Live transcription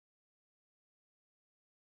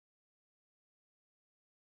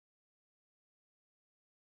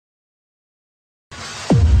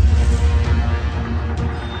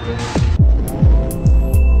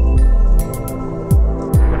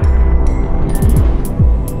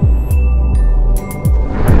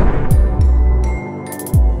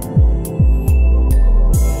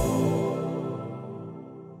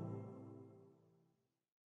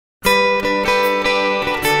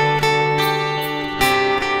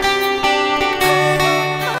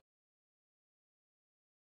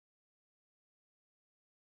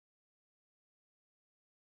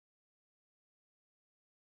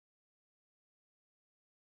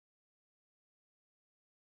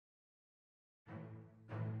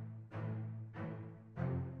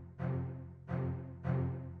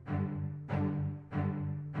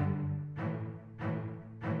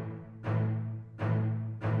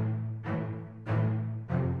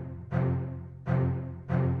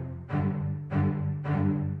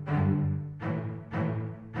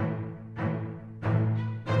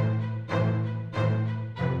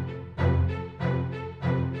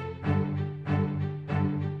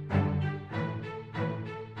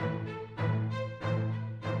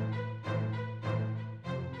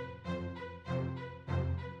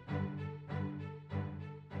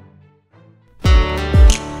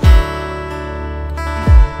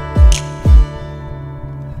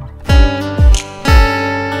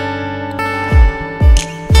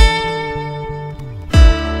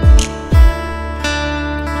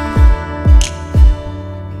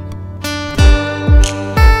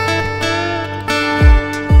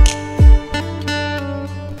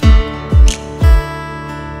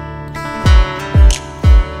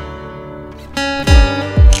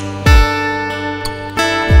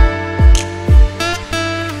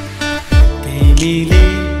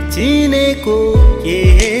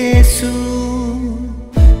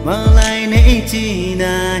मलाई नै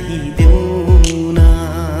चिनाइदेऊ न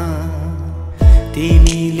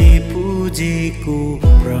तिमीले पूजेको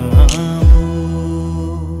प्रभु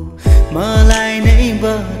मलाई नै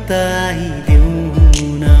बताइदेऊ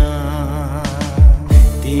न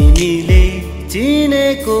तिमीले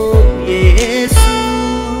चिनेको येशू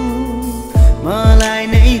मलाई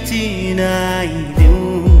नै चिनाइदेऊ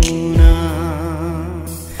न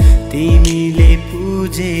तिमीले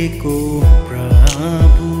पूजेको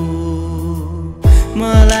प्रभु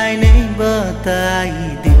मलाई नै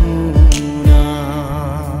बताइदेऊ न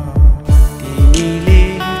तिमीले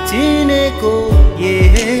चिनेको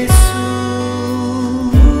येशू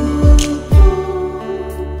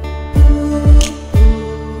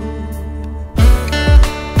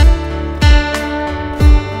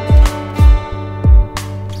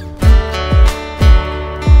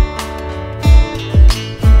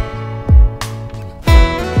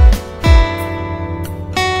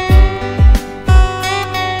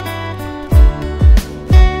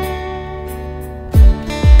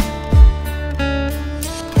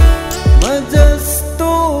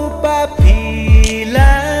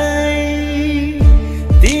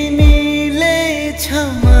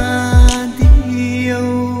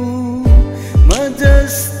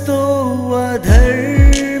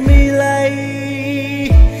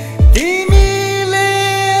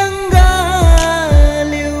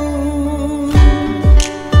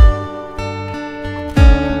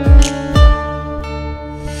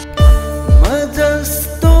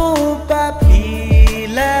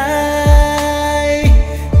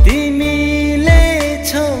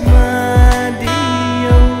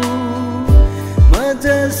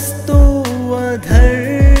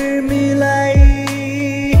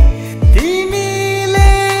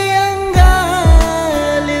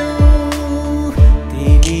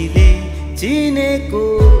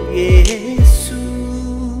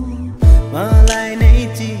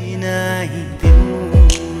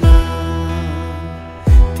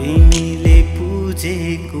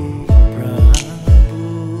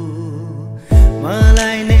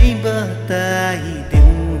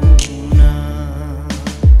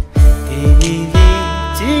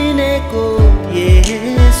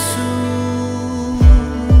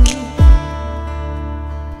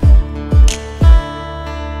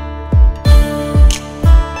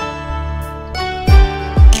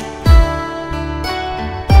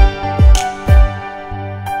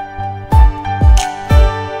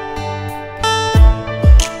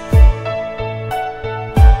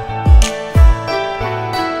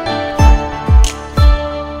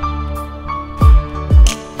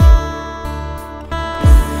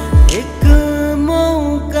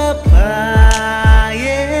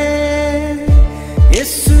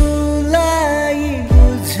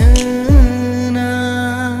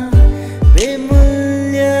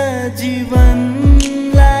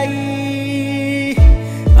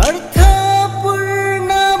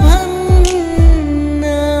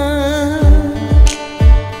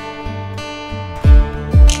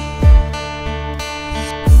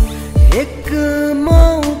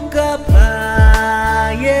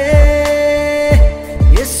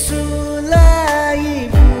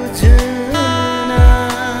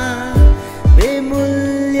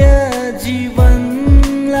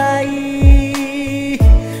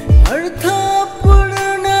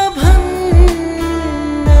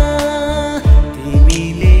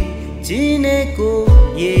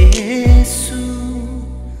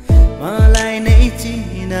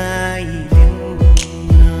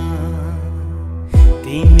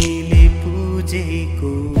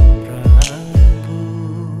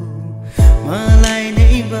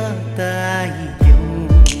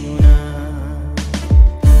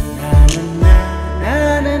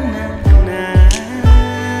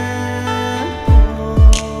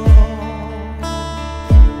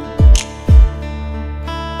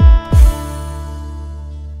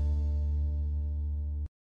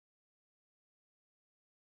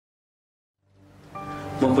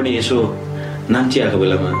म पनि यसो नाम्ची आएको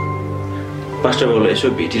बेलामा पास्टर बाबुलाई यसो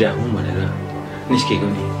भेटिराखौँ भनेर निस्केको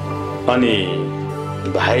नि। अनि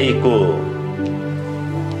भाइको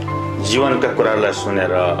जीवनका कुरालाई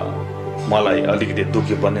सुनेर मलाई अलिकति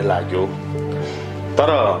दुःखी पनि लाग्यो, तर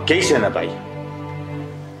केही छैन भाइ,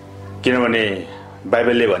 किनभने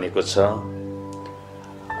बाइबलले भनेको छ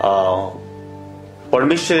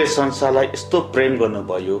परमेश्वरले संसारलाई यस्तो प्रेम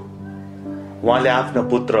गर्नुभयो, उहाँले आफ्नो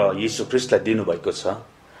पुत्र यीशु ख्रीष्टलाई दिनुभएको छ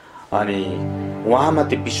अनि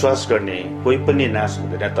उहाँमाथि विश्वास गर्ने कोही पनि नाश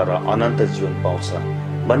हुँदैन तर अनन्त जीवन पाउँछ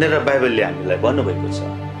भनेर बाइबलले हामीलाई भन्नुभएको छ।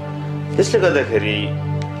 त्यसले गर्दाखेरि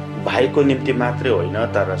भाइको निम्ति मात्रै होइन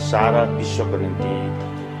तर सारा विश्वको निम्ति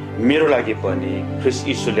मेरो लागि पनि ख्रीष्ट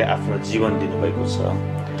यीशुले आफ्नो जीवन दिनुभएको छ,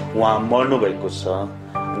 उहाँ मर्नु भएको छ।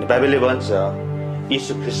 अनि बाइबलले भन्छ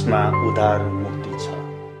यीशु ख्रीष्टमा उद्धार मुक्ति छ।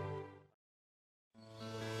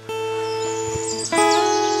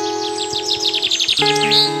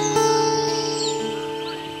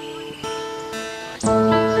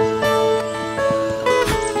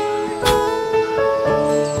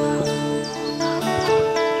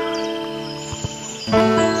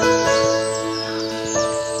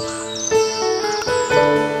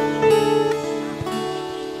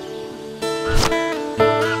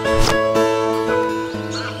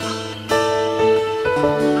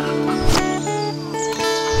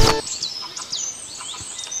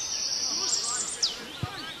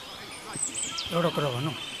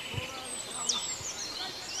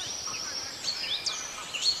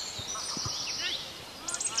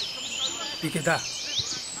 पिकेदा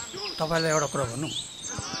तपाईलाई एउटा कुरा भन्नु,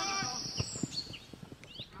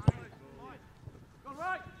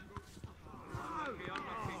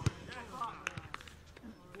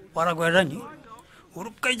 पर गएर नि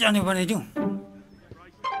हुरुक्कै जाने बनाइदिउँ।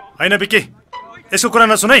 होइन बिके, यसो कुरा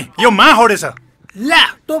नसुन है, यो मा हौडेछ। ल्या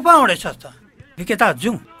टोपा हौडेछ त। पिकेता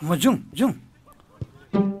जाउँ, म जाउँ।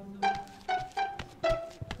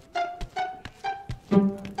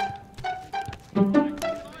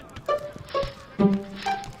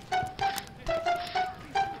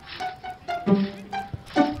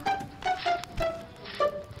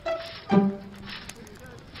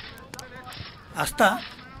 आस्था,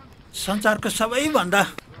 संसारको सबैभन्दा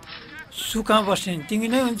सुखमा बस्ने तिमी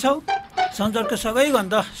नै हुन्छौ, संसारको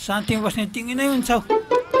सबैभन्दा शान्तिमा बस्ने तिमी नै हुन्छौ।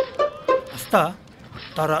 आस्था,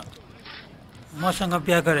 तर मसँग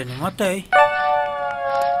बिहा गरे नि मात्रै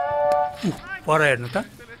पर हेर्नु त,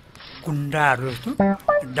 गुन्डाहरू जस्तो,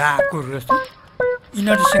 डाकुहरू जस्तो,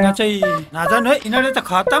 यिनीहरूसँग चाहिँ नजानु है, यिनीहरूले त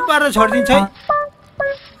खतम पारेर छोडिदिन्छ है।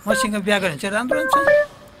 मसँग बिहा गरे चाहिँ राम्रो हुन्छ।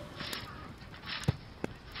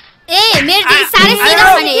 ए मेरो दिदी सारै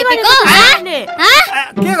सिधा भने हेपेको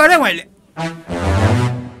के गरे मैले?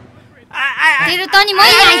 तेरो त नि म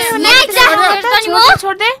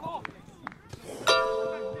छोड दे।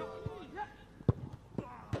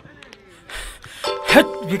 हेट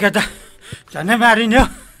विगता झनै मारिने हो।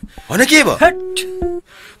 होइन के भयो?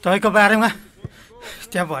 तपाईँको बारेमा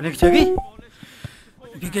त्यहाँ भनेको छ कि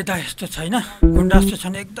विगता यस्तो छैन, गुन्डा जस्तो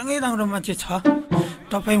छैन, एकदमै राम्रो मान्छे छ,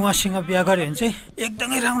 तपाईँ उहाँसँग बिहा गऱ्यो भने चाहिँ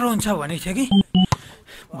एकदमै राम्रो हुन्छ भनेको थियो कि।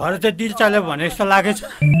 भरे त दिलचाले भने जस्तो लागेछ।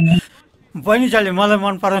 बहिनीचाले मलाई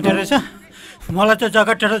मन पराउँथ्यो रहेछ, मलाई त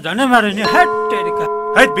जगटेर झनै मार्यो नि।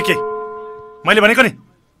 है बिके, मैले भनेको नि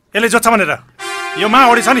यसले जोत्छ भनेर, यो मा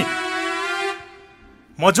हौडी छ नि।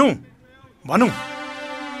 म जाउँ भनौँ,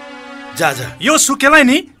 जा यो सुकेलाई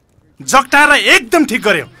नि जगटाएर एकदम ठिक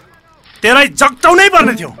गर्यो। तेलाई जगटाउनै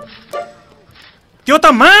पर्ने थियो। त्यो त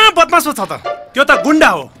मा बदमास छ त, त्यो त गुन्डा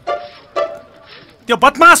हो, त्यो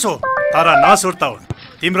बदमास हो। तर नसुर्ताऊ,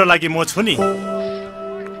 तिम्रो लागि म छु नि।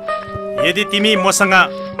 यदि तिमी मसँग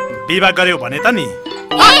विवाह गर्यौ भने त नि।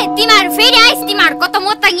 ए तिमीहरु फेरि आइस, तिमीहरुको त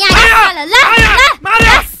म त यहाँ ल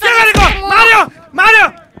मार्यो के गरेको? मार्यो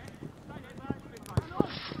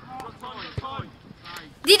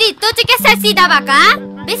दिदी तँ चाहिँ के सिधा भएका?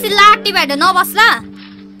 बेसी लाटी भएर नबस ल।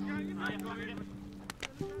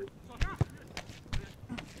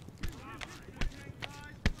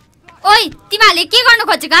 ओइ तिमीहरूले के गर्नु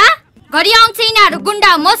खोजेका? घरि आउँछ यिनीहरू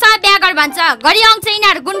गुन्डा, मसँग बिहा गर भन्छ। घरि आउँछ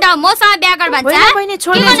यिनीहरू गुन्डा, मसँग बिहा गर भन्छ। के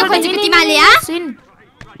गर्नु खोजेको तिमीहरूले?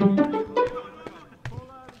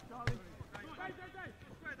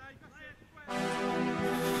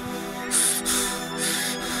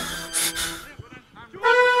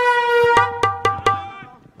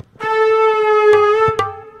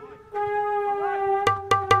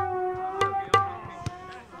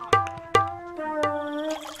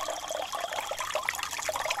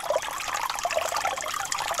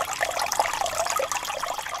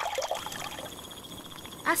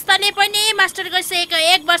 आस्थाले पनि मास्टर गइसकेको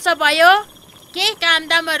 1 वर्ष भयो, केही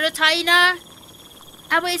कामदामहरू छैन।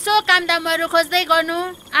 अब यसो कामदामहरू खोज्दै गर्नु,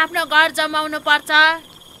 आफ्नो घर जमाउनु पर्छ।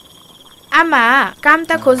 आमा काम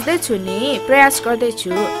त खोज्दैछु नि, प्रयास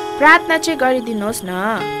गर्दैछु, प्रार्थना चाहिँ गरिदिनुहोस् न।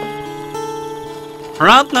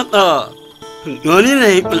 प्रार्थना त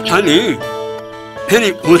गरिरहेको छ नि, फेरि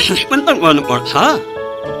कोसिस पनि त गर्नुपर्छ।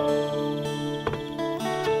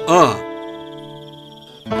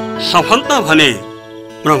 सफलता भने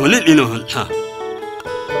प्रभुले दिनुहुन्छ।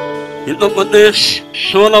 हितोपदेश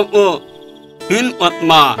 16को 3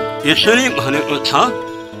 पदमा यसरी भनेको छ,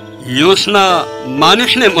 योजना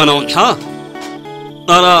मानिसले बनाउँछ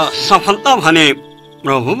तर सफलता भने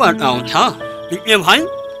प्रभुबाट आउँछ। के भाइ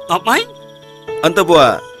तपाईँ? अन्त बुवा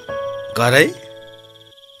घर है?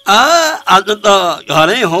 आज त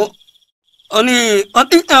घरै हो अनि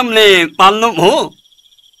कति कामले पाल्नु हो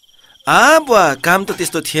बुवा काम त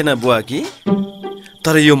त्यस्तो थिएन बुवा कि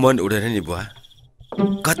तर यो मन उडेर नि बुवा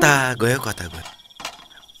कता गयो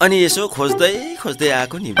अनि यसो खोज्दै खोज्दै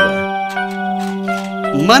आएको नि बुवा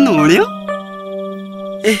मन उड्यो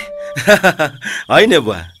ए होइन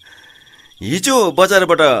बुवा हिजो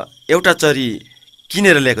बजारबाट एउटा चरी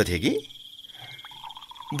किनेर ल्याएको थिएँ कि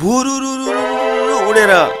भुरुरु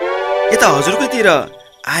उडेर यता हजुरकोतिर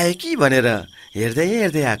आयो कि भनेर हेर्दै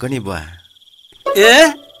हेर्दै आएको नि बुवा ए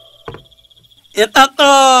यता त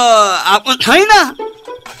आएको छैन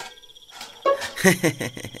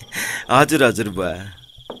हजुर बुवा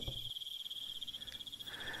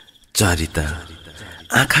चरी त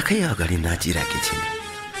आँखाकै अगाडि नाचिराखे छिन्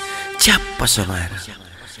च्याप्प समाएर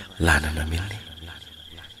लान नमिल्ने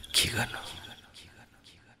के गर्नु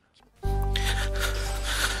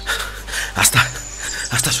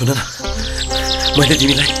आस्था सुन न मैले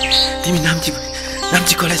तिमी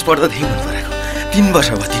नाम्ची कलेज पढ्दा थिएँ मन परेको 3 वर्ष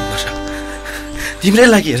भयो 3 वर्ष तिम्रै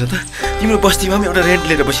लागि हेर त तिम्रो बस्तीमा पनि एउटा रेन्ट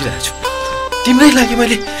लिएर बसिरहेको छु तिम्रै लागि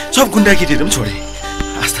मैले सब गुन्डागिरीहरू पनि छोडेँ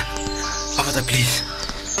आस्था अब त प्लिज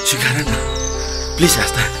स्वीकार न प्लिज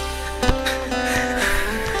आस्था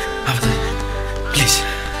अब त प्लिज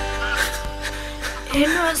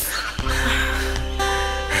हेर्नुहोस्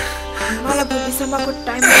मलाई भोलिसम्मको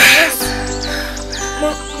टाइम दिनुहोस् म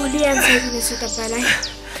भोलि एन्सर दिनेछु तपाईँलाई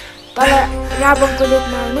तर रावणको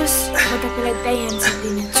रूपमा आउनुहोस् म तपाईँलाई त्यही एन्सर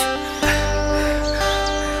दिनेछु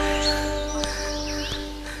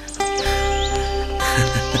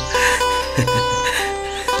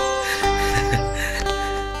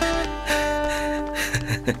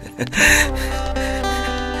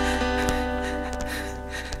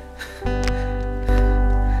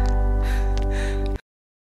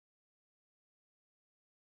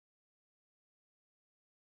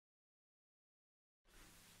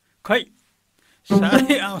खै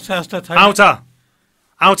साह्रै आउँछ जस्तो छ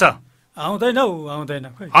आउँछ आउँदैन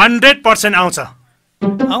खै 100% आउँछ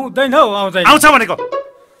आउँदैन आउँछ भनेको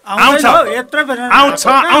आउँछ यत्रो बेला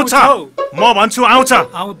आउँछ म भन्छु आउँछ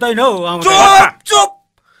आउँदैन चुप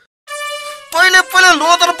पहिले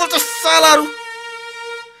लोदर बोल्छ सालाहरू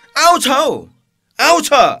आउँछ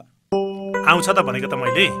त भनेको त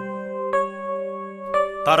मैले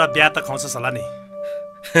तर बिहा त खुवाउँछ होला नि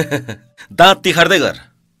दाँत तिखार्दै गर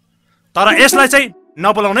तर यसलाई चाहिँ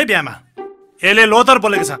नबोलाउनै बिहामा यसले लोदर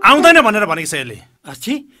बोलेको छ आउँदैन भनेर भनेको छ यसले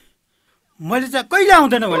अच्छी मैले चाहिँ कहिले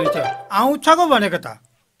आउँदैन भनेको थियो आउँछको भनेको त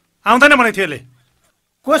आउँदैन भनेको थियो यसले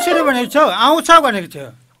कसरी भनेको थियो आउँछ भनेको थियो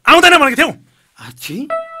आउँदैन भनेको थियौ अच्छी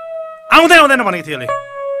आउँदैन भनेको थियो यसले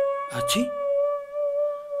अच्छी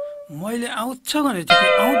मैले आउँछ भनेको थियो कि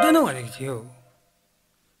आउँदैन भनेको थियो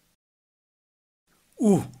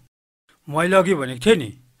मैले अघि भनेको थिएँ नि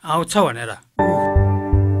आउँछ भनेर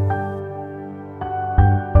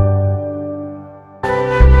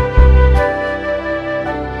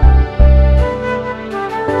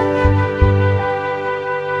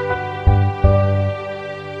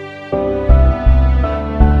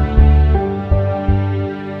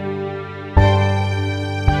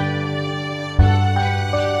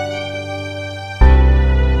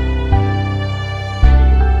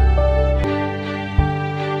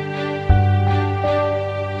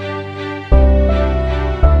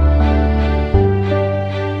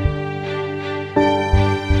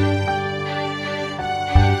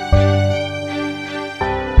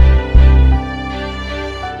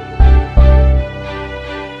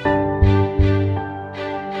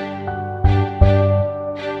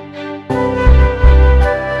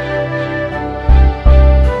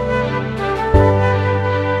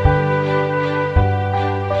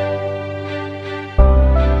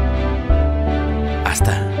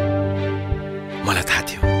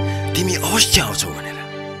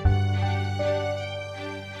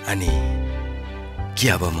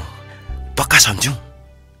अब म पक्का सम्झौँ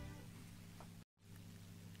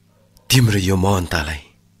तिम्रो यो महन्तालाई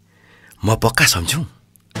म पक्का सम्झौँ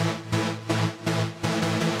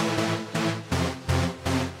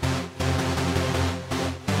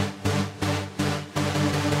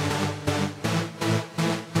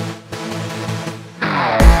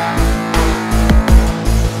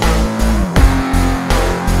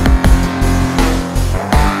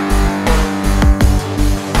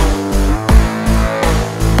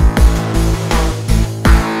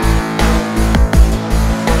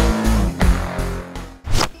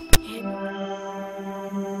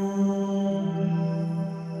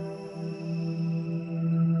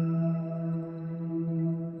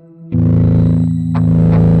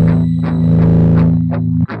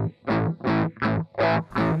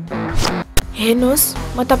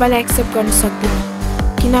हेर्नुहोस् म तपाईलाई एक्सेप्ट गर्न सक्दिनँ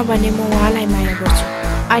किनभने म उहाँलाई माया गर्छु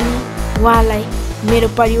अनि उहाँलाई मेरो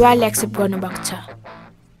परिवारले एक्सेप्ट गर्नुभएको छ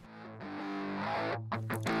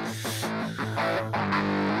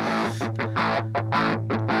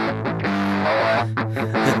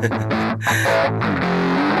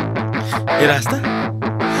ए रास्ता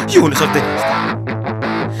यो हुन सक्दैन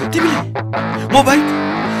तिमीले म बाहेक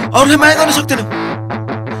अरूलाई माया गर्न सक्दैनौ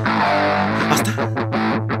आस्था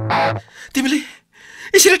तिमीले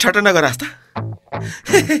यसरी ठट्टा नगर आस्था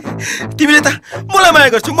तिमीले त मलाई माया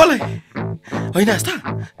गर्छौ मलाई होइन आस्था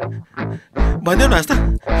भन्देऊ न आस्था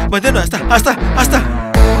भन्देऊ न आस्था आस्था आस्था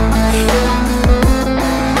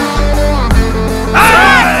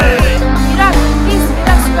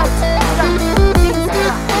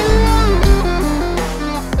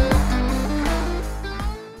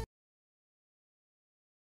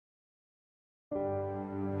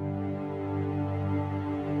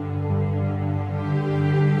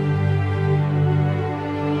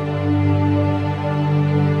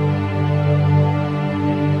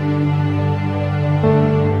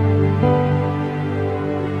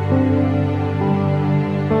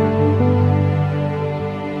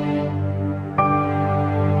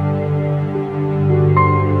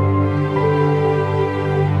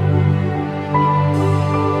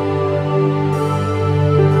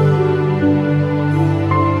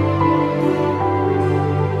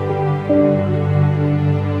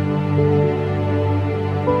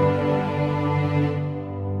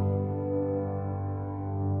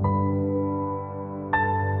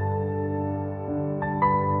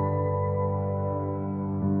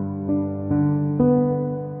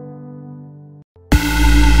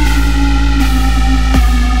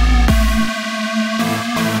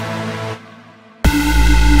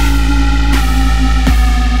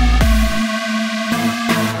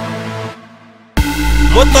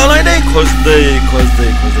तँलाई नै खोज्दै खोज्दै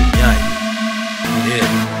खोज्दै यहाँ आइदिए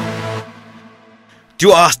त्यो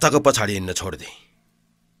आस्थाको पछाडि हिँड्न छोड्दे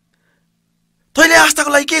तैँले आस्थाको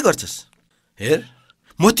लागि के गर्छस् हेर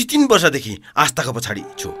म ती 3 वर्षदेखि आस्थाको पछाडि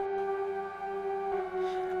छु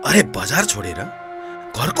अरे बजार छोडेर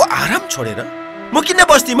घरको आराम छोडेर म किन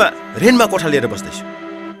बस्तीमा रेन्टमा कोठा लिएर बस्दैछु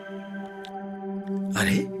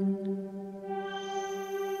अरे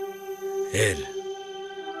हेर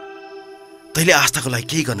तैँले आस्थाको लागि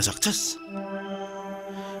केही गर्न सक्छस्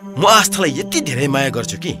म आस्थालाई यति धेरै माया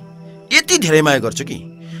गर्छु कि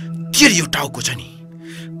तेरो यो टाउको छ नि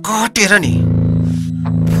कटेर नि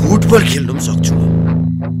फुटबल खेल्नु पनि सक्छु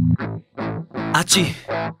आची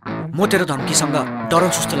म तेरो धम्कीसँग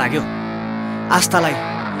डराउँछु जस्तो लाग्यो आस्थालाई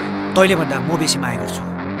तैँले भन्दा म बेसी माया गर्छु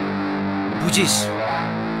बुझिस्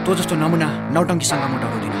तँ जस्तो नमुना नौटङ्कीसँग म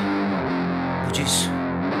डराउँदिन बुझिस्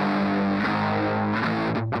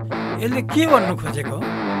यसले के भन्नु खोजेको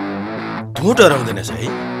तँ डराउँदैनस् है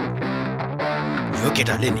यो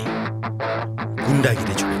केटाले नि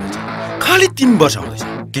गुण्डागिरी छोडेको छ खालि 3 वर्ष आउँदैछ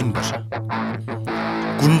 3 वर्ष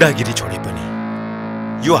गुण्डागिरी छोडे पनि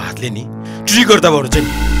यो हातले नि ट्रिगर दबाउनु चाहिँ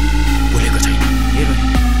नि बोलेको छैन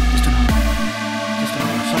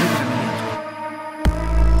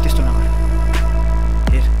त्यस्तो नगर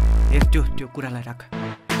हेर हेर त्यो कुरालाई राख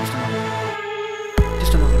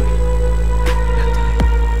त्यस्तो नगर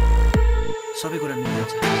सबै कुरा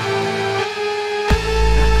मिलिहाल्छ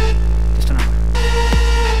त्यस्तो नगर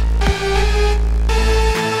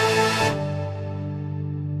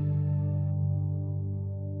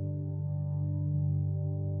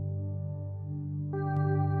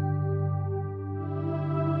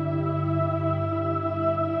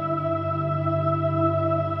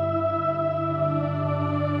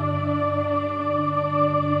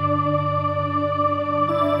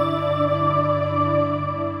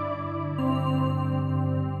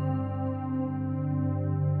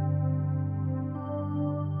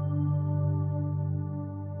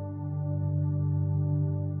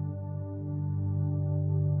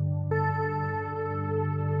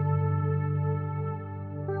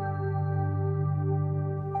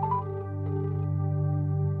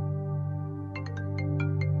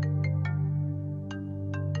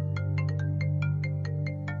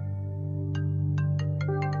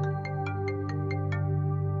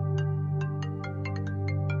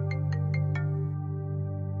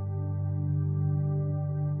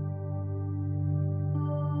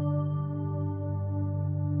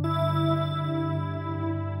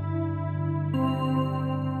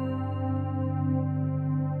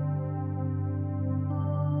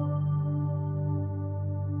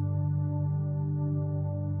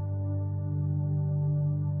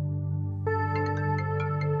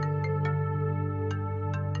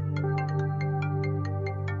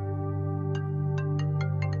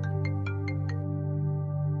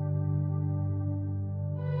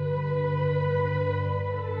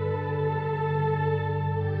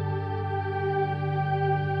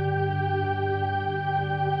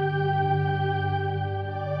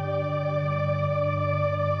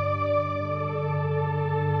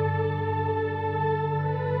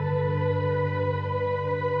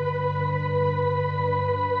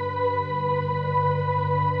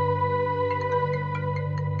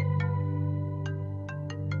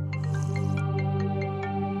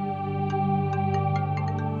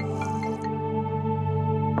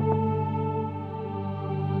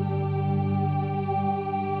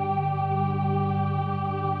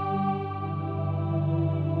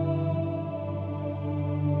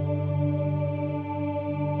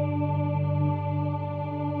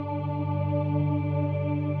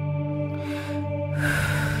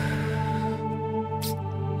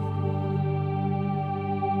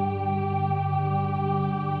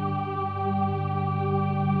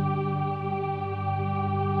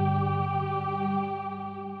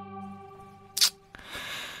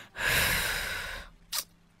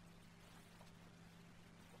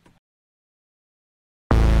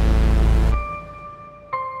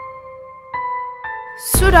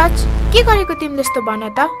सुरज के गरेको तिमीले यस्तो भन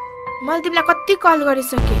त मैले तिमीलाई कति कल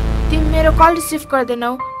गरिसके तिमी मेरो कल रिसिभ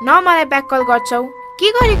गर्दैनौ न मलाई ब्याक कल गर्छौ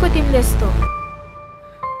के गरेको तिमीले यस्तो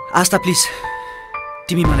आस्था प्लिज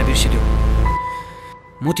तिमी मलाई बिर्सिदेऊ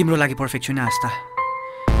म तिम्रो लागि पर्फेक्ट छुइनँ आस्था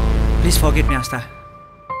please forget me Astha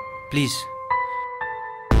please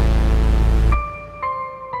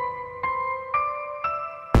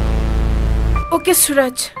okay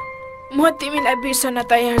Suraj म तिमीलाई बिर्सन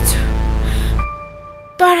तयार छु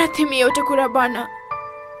तर तिमी एउटा कुरा भन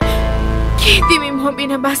के तिमी म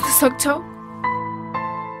बिना बाँच्न सक्छौ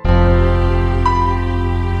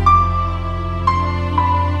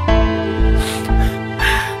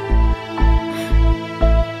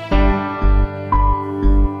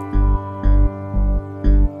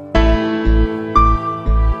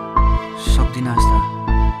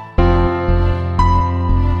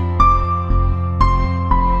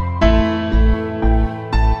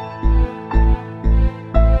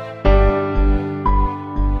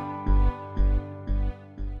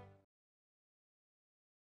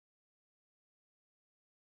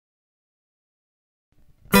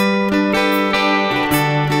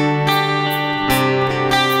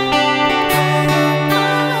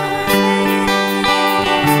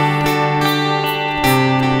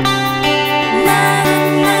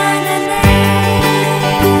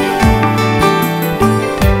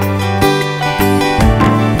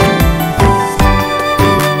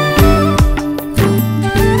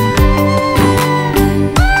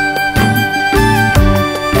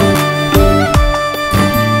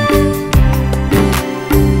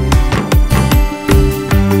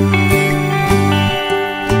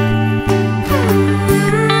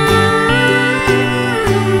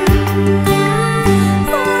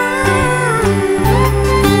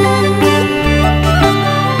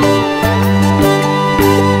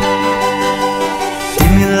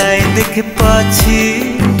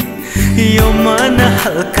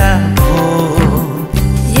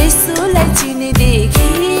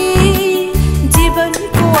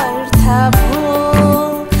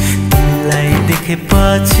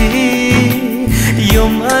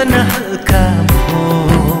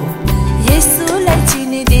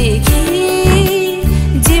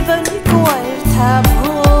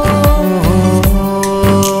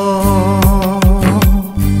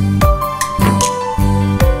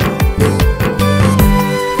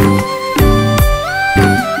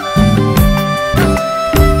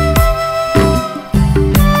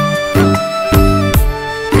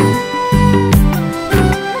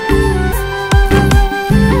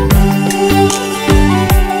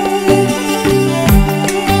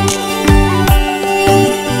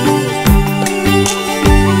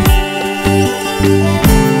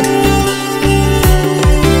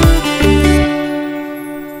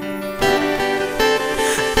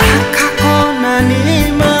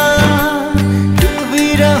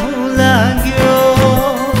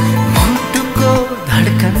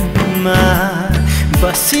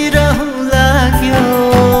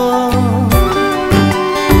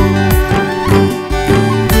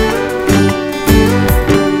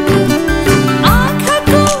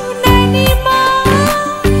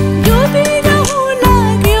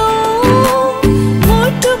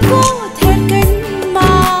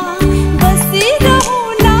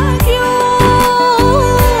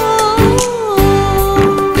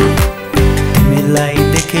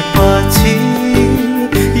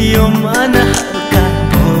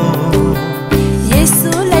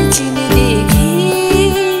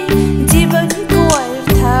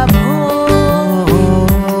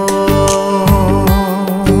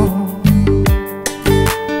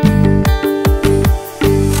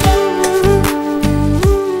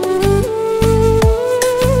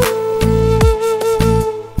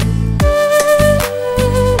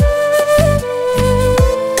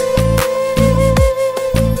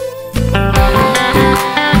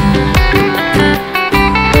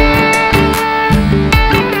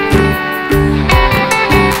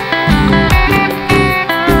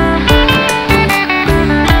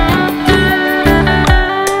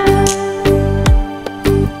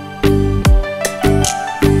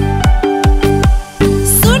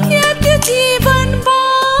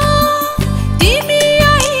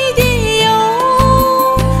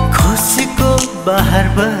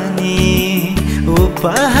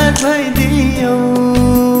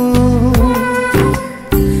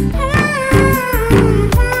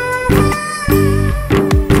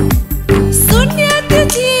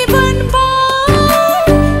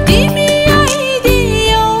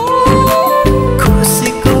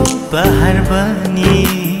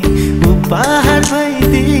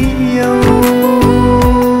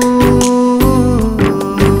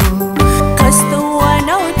कस्तो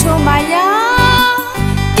अनौठो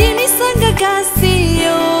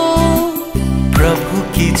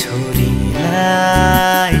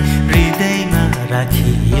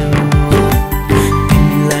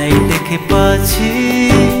पछि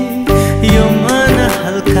यो मन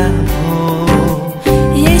हल्का हो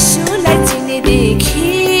येशूलाई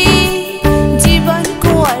चिनेदेखि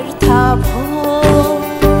जीवनको अर्थ भयो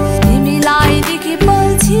तिमीलाई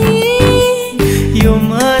देखेपछि यो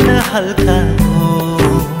मन हल्का हो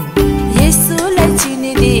येशूलाई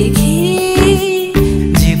चिनेदेखि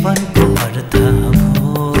जीवनको अर्थ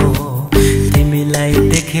भयो तिमीलाई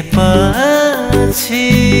देखेपछि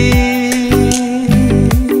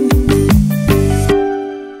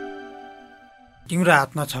तिम्रो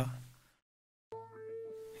हातमा छ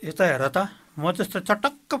यता हेर त म जस्तो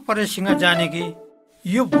चटक्क परेसँग जाने कि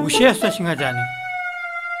यो भुसे जस्तोसँग जाने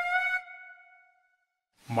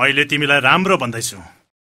मैले तिमीलाई राम्रो भन्दैछु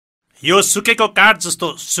यो सुकेको काठ जस्तो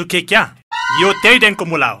सुके क्या यो त्यही ड्याङको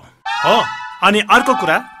मुला हो अनि अर्को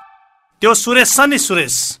कुरा त्यो सुरेश छ नि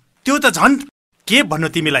सुरेश त्यो त झन् के भन्नु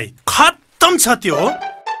तिमीलाई खत्तम छ त्यो हो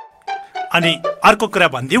अनि अर्को कुरा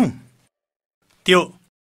भनिदिउँ त्यो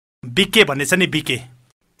बिके भन्ने छ नि बिके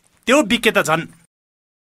त्यो बिके त झन्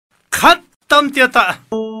खत्तम त्यो त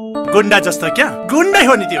गुन्डा जस्तो क्या गुन्डै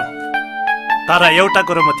हो नि त्यो तर एउटा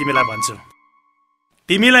कुरो म तिमीलाई भन्छु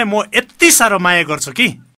तिमीलाई म यति साह्रो माया गर्छु कि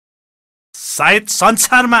सायद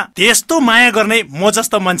संसारमा त्यस्तो माया गर्ने म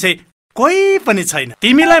जस्तो मान्छे कोही पनि छैन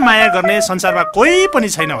तिमीलाई माया गर्ने संसारमा कोही पनि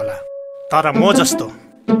छैन होला तर म जस्तो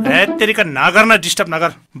यत्तिका नगर न डिस्टर्ब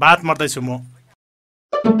नगर बात मर्दैछु म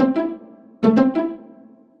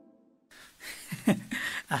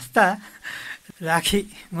आस्था राखी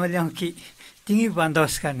म ल्याउँ कि तिमी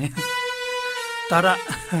बन्दोबस्त गर्ने तर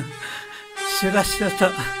सुरज त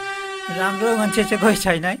राम्रो मान्छे चाहिँ कोही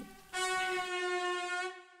छैन है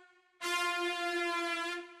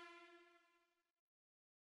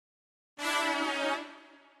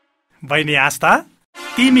बहिनी आस्था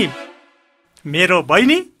तिमी मेरो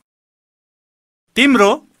बहिनी तिम्रो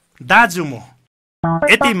दाजु म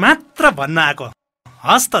यति मात्र भन्न आएको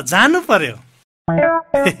हस् त जानु पर्यो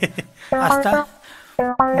आस्था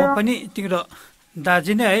म पनि तिम्रो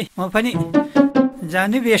दाजु नै है म पनि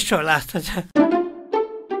जानु बेस्ट होला जस्तो छ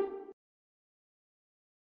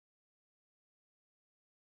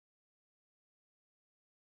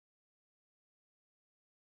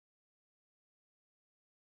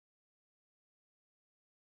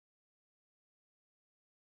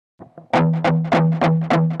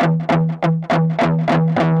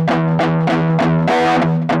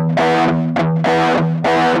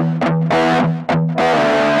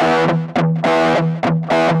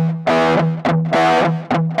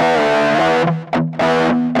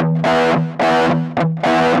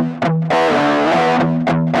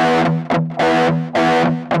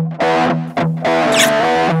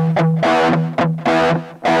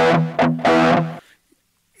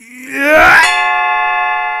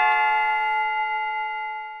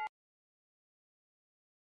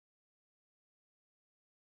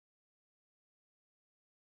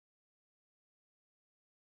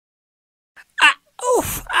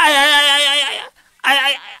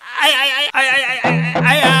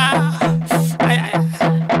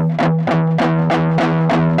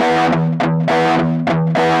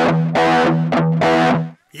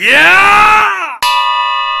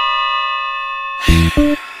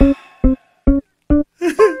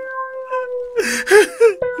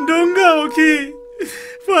ढुङ्गा हो कि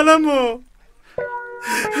फलाम हो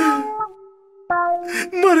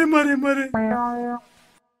मरे मरे मरे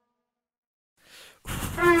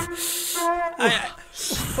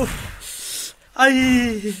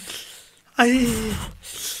आई आई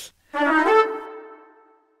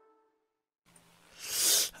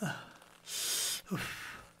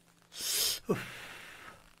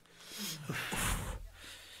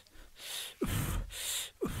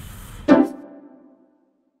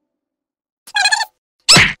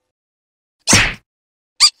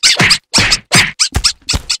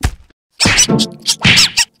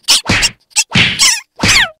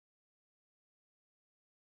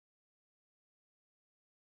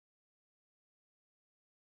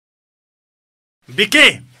बिके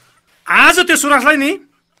आज त्यो सुरजलाई नि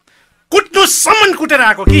कुट्नुसम्म कुटेर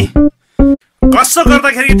आएको कि कसो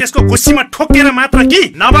गर्दाखेरि त्यसको खुसीमा ठोकेर मात्र कि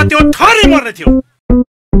नभए त्यो ठहरै मर्ने थियो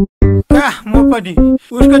म पनि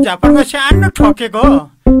उसको झापडमा सानो ठोकेको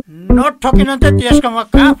नठोकिन त त्यसको म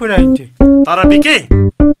कहाँ पुर्याइन्थे तर बिके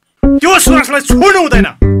त्यो सुरजलाई छोड्नु हुँदैन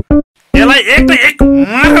यसलाई एक न एक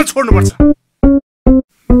मारेर छोड्नुपर्छ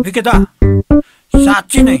बिके दा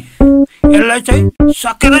साँच्ची नै यसलाई चाहिँ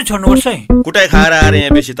सकेरै छोड्नुपर्छ है कुटाइ खाएर आएर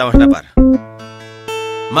यहाँ बेसी तमासा पार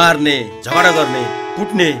मार्ने झगडा गर्ने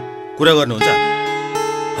कुट्ने कुरा गर्नुहुन्छ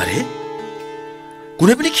अरे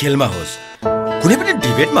कुनै पनि खेलमा होस् कुनै पनि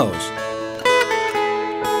डिबेटमा होस्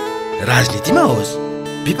राजनीतिमा होस्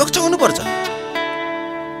विपक्ष हुनुपर्छ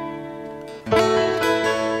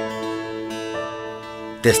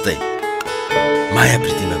त्यस्तै माया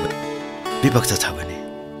प्रीतिमा विपक्ष छ भने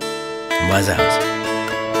मजा आउँछ।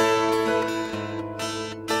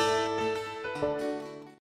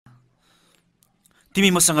 तिमी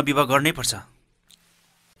मसँग विवाह गर्नै पर्छ।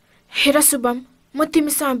 हेर शुभम, म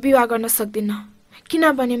तिमीसँग विवाह गर्न सक्दिनँ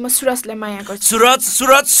किनभने म सुरजलाई माया गर्छु। सुरज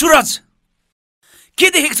सुरज सुरज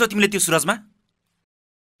के देखेको छौ तिमीले त्यो सुरजमा?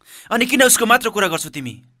 अनि किन उसको मात्र कुरा गर्छौ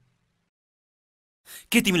तिमी?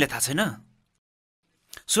 के तिमीलाई थाहा छैन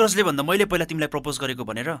सुरजले भन्दा मैले पहिला तिमीलाई प्रपोज गरेको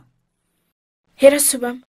भनेर? हेर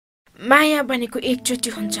शुभम, माया भनेको एकचोटि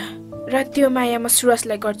हुन्छ र त्यो माया म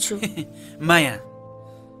सुरजलाई गर्छु। माया?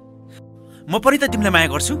 म पनि त तिमीलाई माया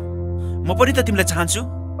गर्छु, म पनि त तिमीलाई चाहन्छु।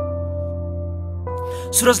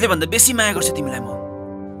 सुरजले भन्दा बेसी माया गर्छु तिमीलाई, म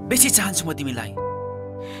बेसी चाहन्छु म तिमीलाई।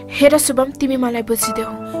 हेर शुभम, तिमी मलाई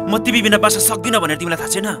बुझिदेऊ। म तिमी बिना बाँच्न सक्दिनँ भनेर तिमीलाई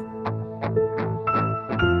थाहा छैन?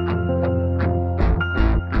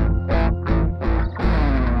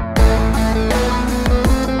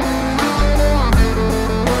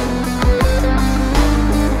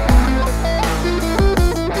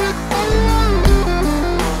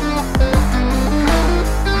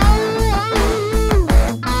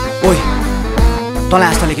 तँलाई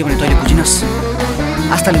आस्थाले के भने तैँले बुझिनस्।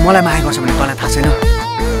 आस्थाले मलाई माया गर्छ भने तँलाई थाहा छैन।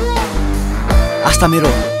 आस्था मेरो,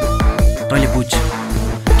 तैँले बुझ।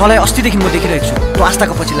 तँलाई अस्तिदेखि म देखिरहेको छु तँ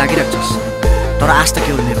आस्थाको पछि लागिरहेको छस्, तर आस्था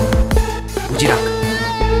केवल मेरो, बुझिराख,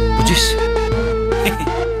 बुझिस्?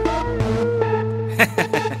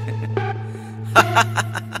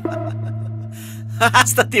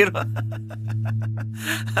 आस्था तेरो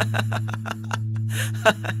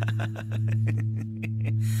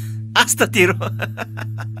आस्था तेरो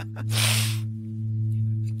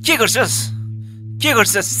के गर्छस्? के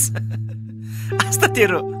गर्छस्? आस्था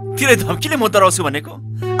तेरो तिरै धम्कीले म डराउँछु भनेको?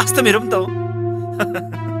 आस्था मेरो पनि त हो।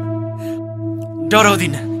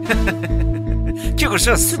 डराउँदिन। के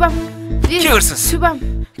गर्छस्? शुभम, के गर्छस्? शुभम,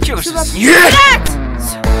 के गर्छस्?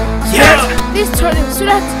 प्लिज छोड्नु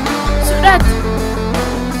Suraj, Suraj.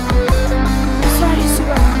 Sorry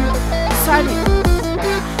Shubham, sorry,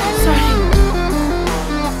 sorry.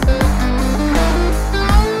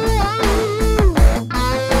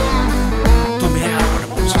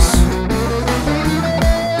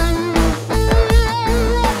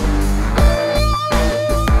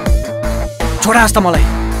 छोडा आस्था मलाई,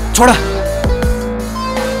 छोडा।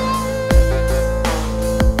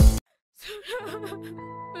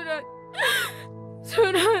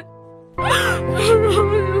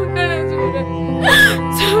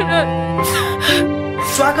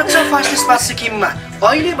 स्वागत छ फास्ट स्पा सिक्किममा।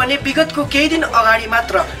 अहिले भने विगतको केही दिन अगाडि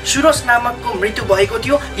मात्र सुरज नामकको मृत्यु भएको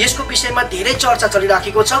थियो। यसको विषयमा धेरै चर्चा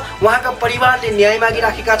चलिराखेको छ। उहाँका परिवारले न्याय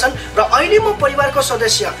मागिराखेका छन् र अहिले म परिवारको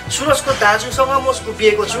सदस्य सुरजको दाजुसँग म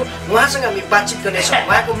उभिएको छु। उहाँसँग हामी बातचित गर्नेछौँ।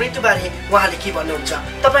 उहाँको मृत्युबारे उहाँले के भन्नुहुन्छ।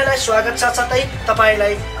 तपाईँलाई स्वागत साथसाथै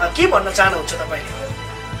तपाईँलाई के भन्न चाहनुहुन्छ तपाईँले?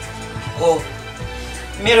 हो,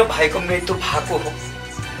 मेरो भाइको मृत्यु भएको हो,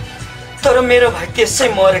 तर मेरो भाइ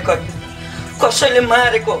त्यसै मरेको, कसैले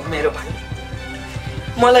मारेको हो मेरो भाइ।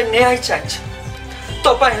 मलाई न्याय चाहिन्छ,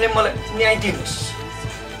 तपाईँले मलाई न्याय दिनुहोस्।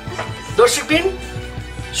 दर्शकबिन,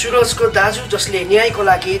 सुरजको दाजु जसले न्यायको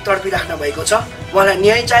लागि तडपिराख्नु भएको छ, उहाँलाई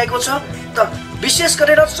न्याय चाहिएको छ। त विशेष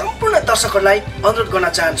गरेर सम्पूर्ण दर्शकहरूलाई अनुरोध गर्न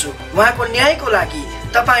चाहन्छु, उहाँको न्यायको लागि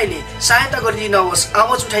तपाईँले सहायता गरिदिनुहोस्,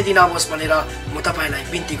 आवाज उठाइदिनुहोस् भनेर म तपाईँलाई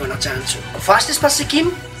बिन्ती गर्न चाहन्छु। फास्ट स्पा सिक्किम,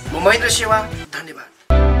 म महेन्द्र सेवा, धन्यवाद।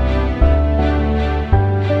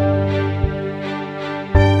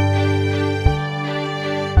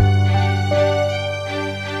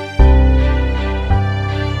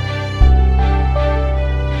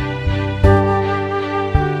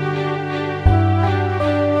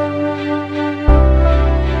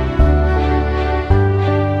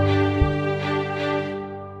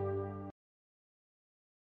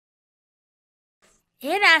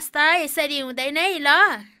 हेर आस्था, यसरी हुँदैन है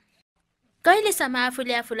ल। कहिलेसम्म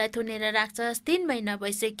आफूले आफूलाई थुनेर राख्छस्? 3 महिना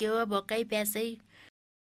भइसक्यो भोकै प्यासै।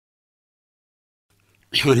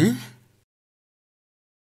 छोरी,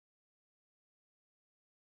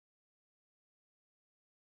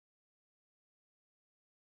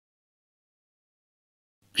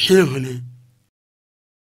 के भने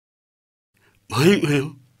भइगयो,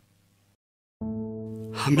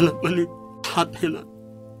 हामीलाई पनि थाहा थिएन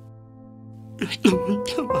यस्तो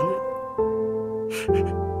हुन्छ भने।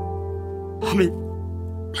 हामी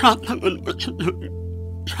प्रार्थना गर्नुपर्छ,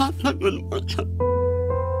 प्रार्थना गर्नुपर्छ।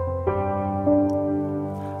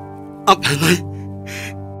 आफैलाई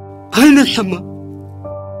अहिलेसम्म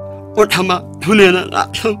ओठामा धुनेर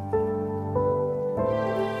राख्छौँ।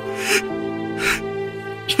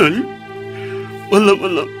 छोरी, बल्ल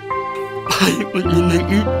बल्ल भाइको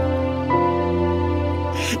जिन्दगी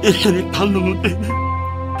यसरी थाल्नु हुँदैन।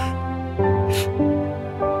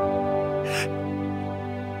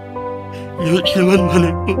 यो जीवन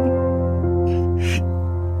भनेको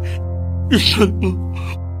ईश्वरको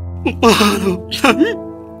उपहार हो,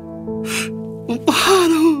 उपहार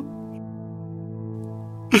हो।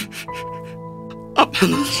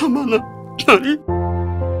 आफूलाई सम्हाल छोरी,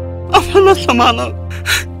 आफूलाई सम्हाल।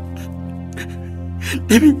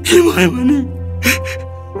 तिमी के भयो भने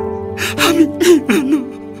हामी के गर्नु?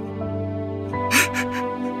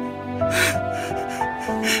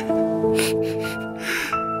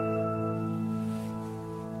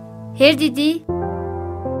 हेर दिदी,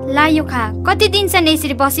 ला यो खा। कति दिनसम्म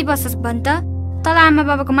यसरी बसिबस्छस् भन् त? तल आमा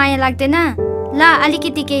बाबाको माया लाग्दैन? ला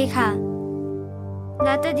अलिकति केही खा।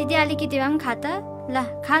 ला त दिदी अलिकति भए पनि खा त। ला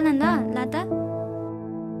खा न ला त।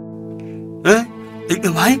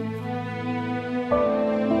 एकदम भाइ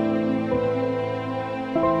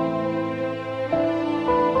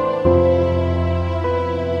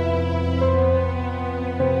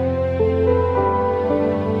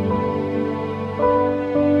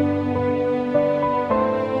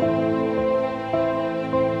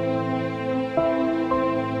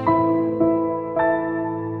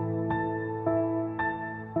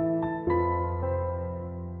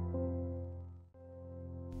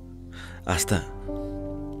आस्था,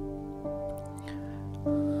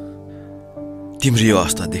 तिम्रो यो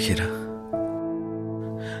अवस्था देखेर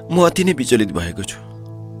म अति नै विचलित भएको छु।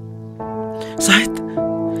 सायद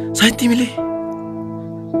तिमीले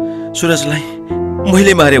सुरजलाई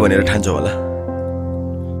मैले मारे भनेर ठान्छौ होला।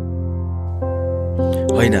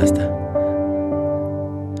 होइन आस्था,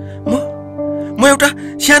 म एउटा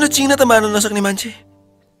सानो चिङ्ना त मार्न नसक्ने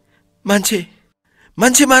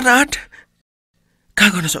मान्छे मार्न आँट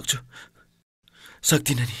कहाँ गर्न सक्छु?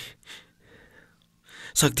 सक्दिनँ नि,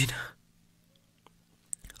 सक्दिनँ।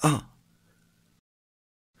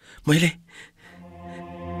 मैले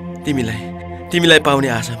तिमीलाई पाउने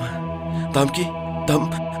आशामा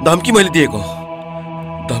धम्की मैले दिएको हो।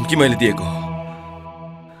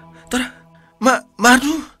 तर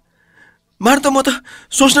मार्नु त म त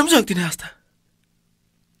सोच्न पनि सक्दिनँ।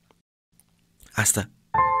 आस्था,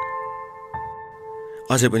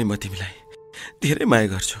 अझै पनि म तिमीलाई धेरै माया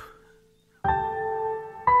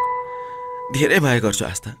गर्छु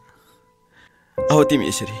आस्था। अब तिमी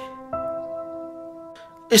यसरी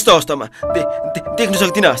यस्तो अवस्थामा देख्न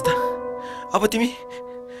सक्दिन आस्था। अब तिमी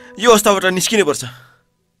यो अवस्थाबाट निस्किनु पर्छ।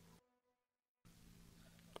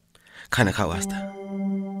 खाना खाऊ आस्था,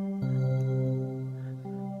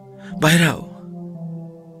 बाहिर आऊ।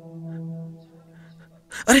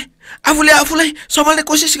 अरे आफूलाई सम्हाल्ने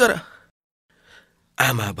कोसिस गर।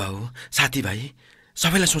 आमा बाउ साथीभाइ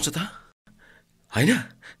सबैलाई सोच त, होइन?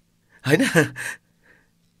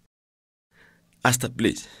 आस्था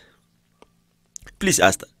प्लिज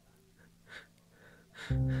आस्था।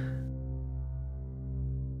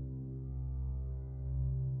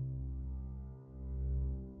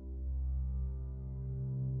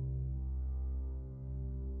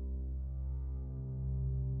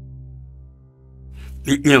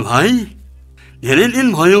 भाइ, धेरै दिन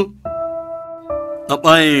भयो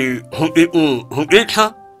तपाईँ हुँदै छ।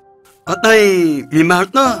 कतै बिमार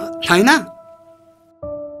त छैन?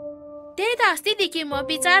 त्यही त अस्तिदेखि म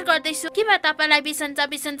विचार गर्दैछु कि म तपाईँलाई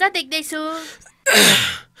बिसन्च देख्दैछु।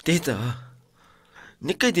 त्यही त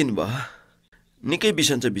निकै दिन भयो, निकै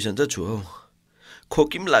बिसन्च छु हौ।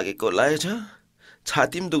 खोकी पनि लागेको छ,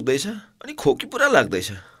 छाती पनि दुख्दैछ, अनि खोकी पुरा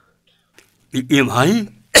लाग्दैछ। भाइ,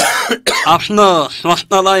 आफ्नो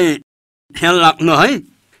स्वास्थ्यलाई ख्याल राख्नु है।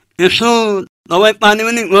 यसो दबाई पानी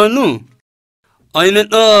पनि गर्नु। अहिले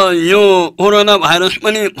त यो कोरोना भाइरस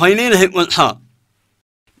पनि फैलिरहेको छ।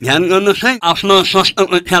 ध्यान गर्नुहोस् है, आफ्नो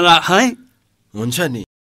स्वास्थ्यको ख्याल राख है। हुन्छ नि।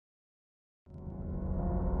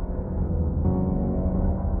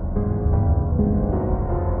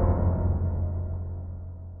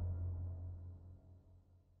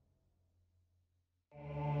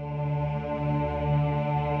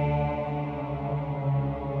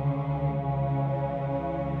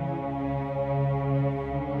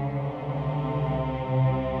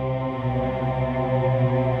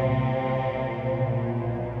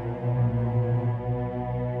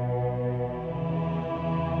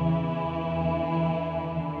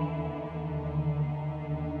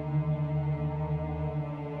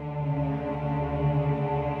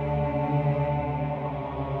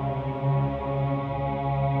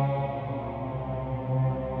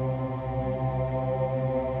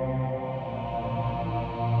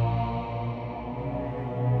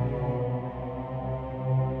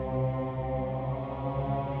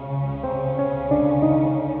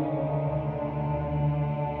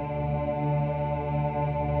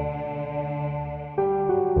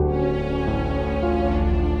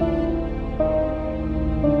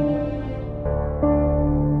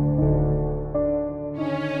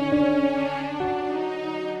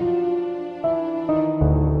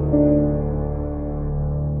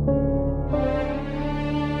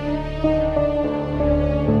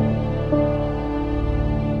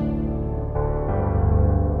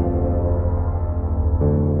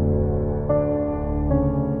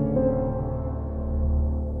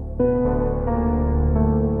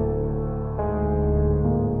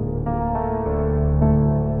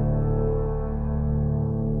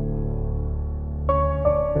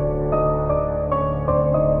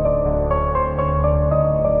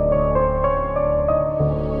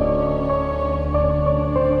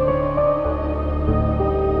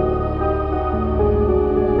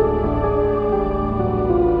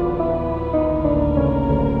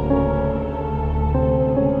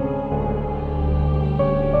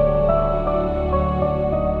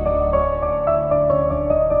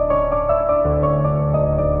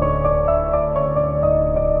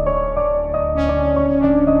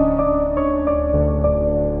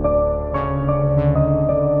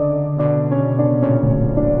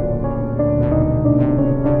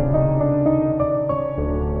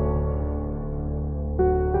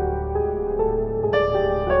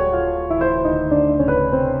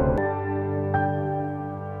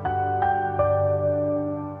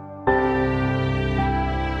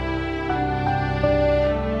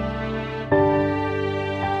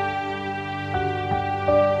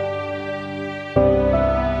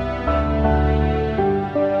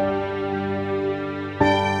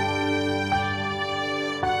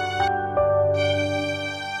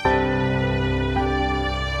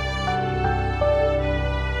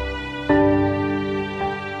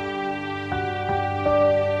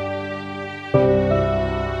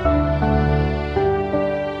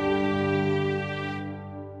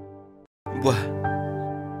 बुवा,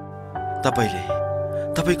 तपाईले,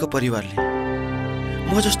 तपाईको परिवारले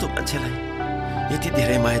म जस्तो मान्छेलाई यति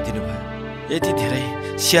धेरै माया दिनुभयो, यति धेरै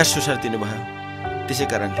स्याहार सुसार दिनुभयो। त्यसै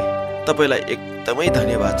कारणले तपाईलाई एकदमै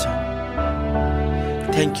धन्यवाद छ।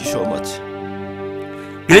 Thank you so much.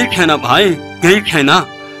 केही छैन भाइ, केही छैन।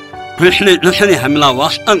 कृष्णले जसरी हामीलाई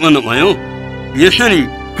वास्ता गर्नुभयो, यसरी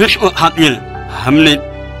कृष्णको खातिर हामीले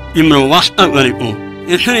तिम्रो वास्ता गरेको।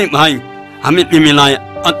 यसरी भाइ, हामी तिमीलाई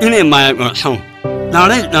अति नै माया गर्छौँ।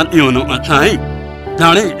 चाँडै जाति हुनुपर्छ है,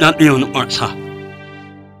 चाँडै जाति हुनुपर्छ।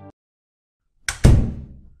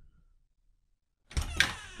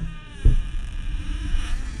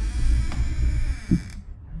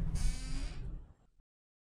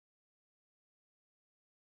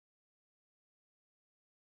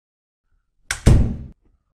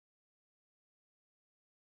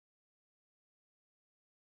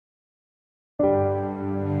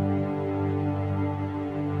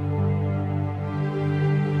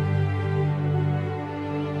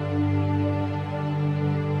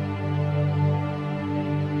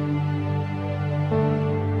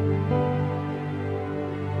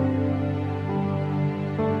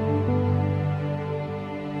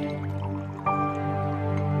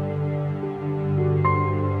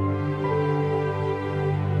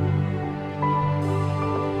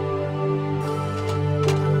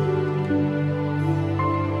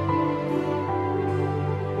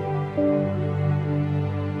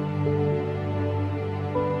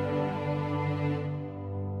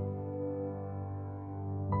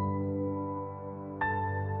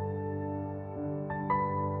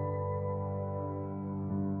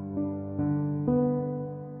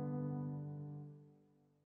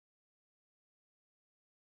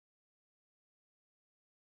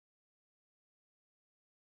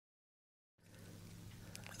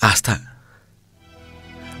 आस्था,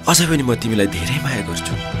 अझै पनि म तिमीलाई धेरै माया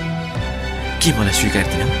गर्छु। के मलाई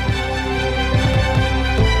स्वीकार्दिनौ?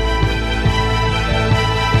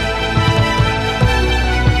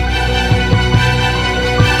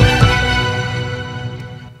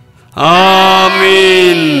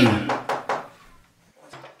 आमीन।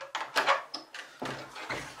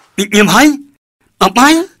 भाइ,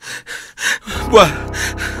 तपाईँ? बुवा,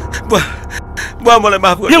 बुवा, बुवा मलाई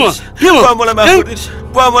माफ गरिदिनुहोस्। बुवा मलाई माफ गरिदिनुहोस्।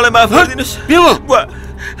 बुवा मलाई माफ गरिदिनुहोस्। बुवा,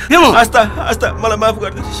 आस्था, आस्था मलाई माफ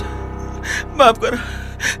गरिदिनुहोस्। माफ गर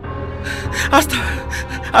आस्था,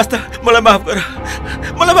 आस्था मलाई माफ गर,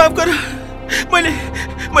 मलाई माफ गर।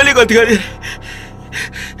 मैले गल्ती गरेँ।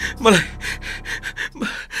 मलाई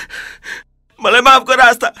माफ गर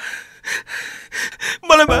आस्था,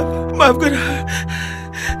 मलाई माफ गर।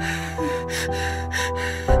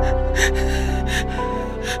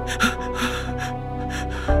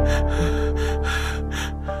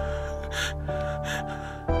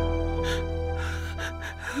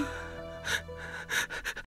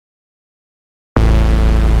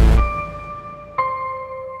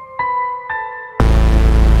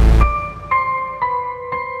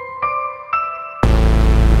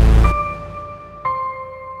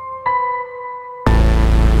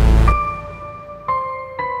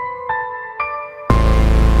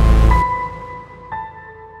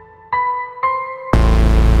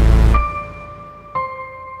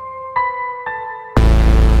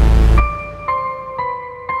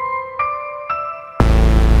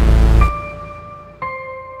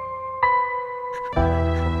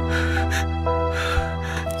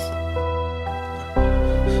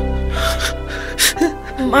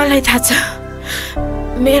 मलाई थाहा छ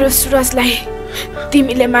मेरो सुरजलाई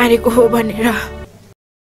तिमीले मारेको हो भनेर।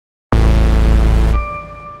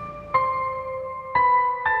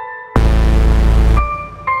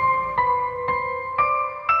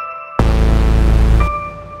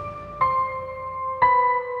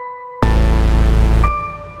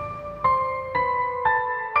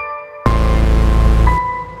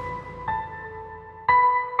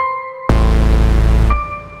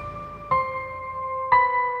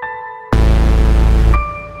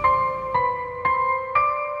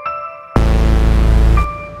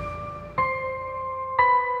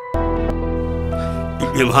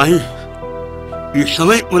 भाइ, यी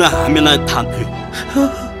सबै कुरा हामीलाई थाहा थियो।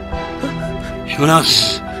 सुरज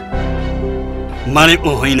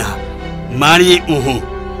मारेको होइन, मारिएको हो।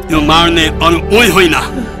 यो मार्ने अरू कोही होइन,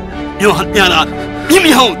 यो हत्यारा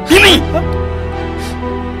तिमी हौ, तिमी।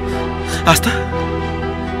 आस्था,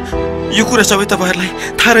 यो कुरा सबै तपाईहरुलाई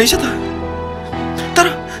थाहा रहेछ त?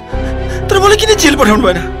 तर मलाई किन जेल पठाउनु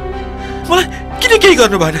भएन? मलाई किन केही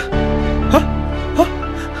गर्नु भएन?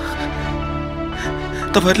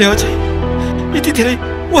 तपाईहरुले अझै यति धेरै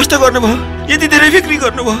वास्ता गर्नुभयो, यति धेरै बिक्री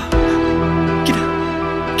गर्नुभयो। किन?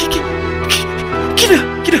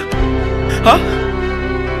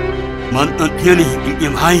 Mantan tiani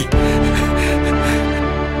im hai.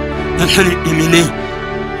 Nasani imine.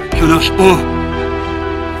 Sunas o.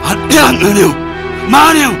 Hatian nyo.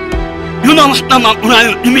 Mario. Yunos nama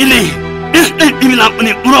unayo imine. Este imilap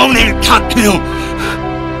ni urone chatyo.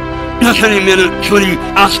 Nasani mero chori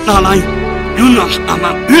astalai. Yunos nama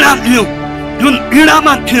unayo. Yun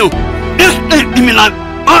iramatyo. Este imilap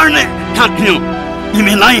arne chatyo.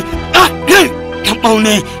 Imilai ahke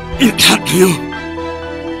kapone chatyo.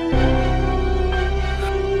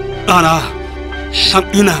 Tara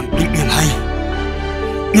sabina imilai.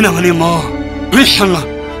 Ina mani mo risanga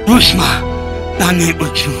rusma tani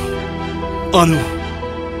uchu. Anu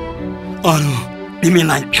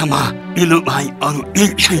तिमीलाई क्षमा दिनु भाइ अरू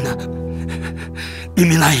एक छैन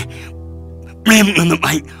तिमीलाई प्रेम गर्नु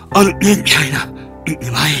भाइ अरू एक छैन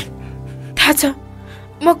भाइ थाहा छ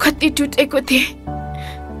म कति टुटेको थिएँ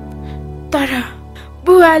तर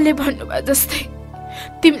बुवाले भन्नुभयो जस्तै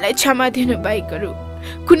तिमीलाई क्षमा दिनु बाहेक अरू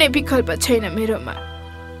कुनै विकल्प छैन मेरोमा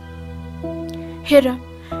हेर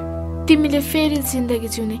तिमीले फेरि जिन्दगी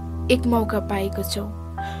जिउने एक मौका पाएको छौ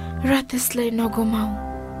र त्यसलाई नगुमाऊ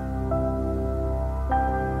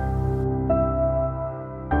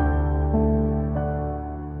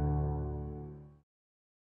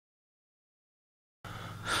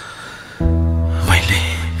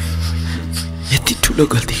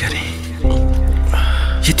गल्ती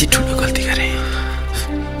गरे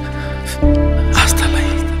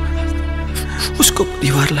आस्थालाई उसको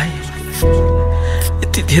परिवारलाई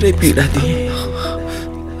यति धेरै पीडा दिए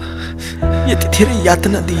यति धेरै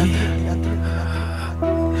यातना दिए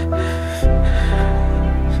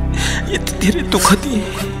यति धेरै दुःख दिए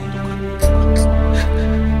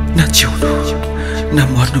न जिउनु न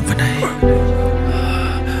मर्नु बनाए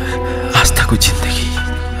आस्थाको जिन्दगी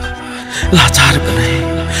लाचार बनाए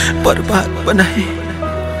बर्बाद बनाए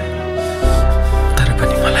तर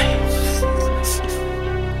पनि मलाई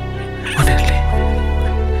उनीहरूले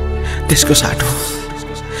त्यसको साटो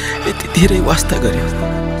यति धेरै वास्ता गर्यो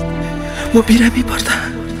म बिरामी पर्दा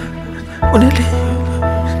उनीहरूले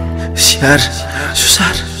स्याहार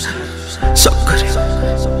सुसार सब गर्यो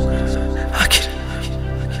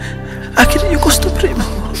आखिर यो कस्तो प्रेम हो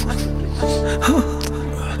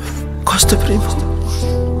कस्तो प्रेम हो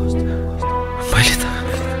मैले त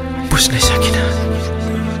बुझ्नै सकिनँ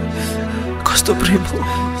कस्तो प्रेम हो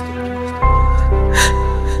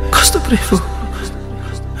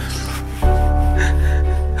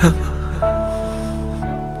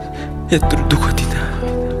यत्रो दुःख दिँदा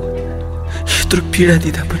यत्रो पीडा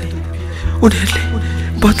दिँदा पनि उनीहरूले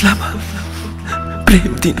बदलामा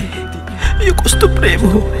प्रेम दिने यो कस्तो प्रेम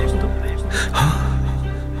हो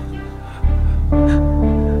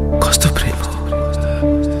कस्तो प्रेम हो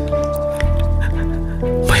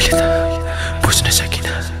मैले त बुझ्न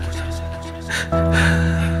सकिनँ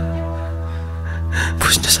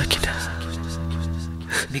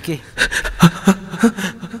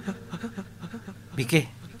बिके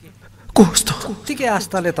कस्तो उत्तिकै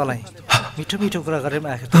आस्थाले तँलाई मिठो मिठो कुरा गरेर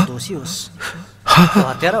आखिर त दोषी होस्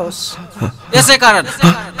हत्यारा होस् यसै कारण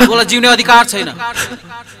तँलाई जिउने अधिकार छैन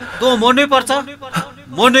तँ मर्नै पर्छ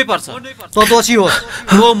तँ दोषी होस्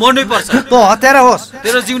तँ मर्नै पर्छ तँ हत्यारा होस्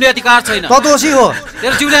तेरो जिउने अधिकार छैन तँ दोषी हो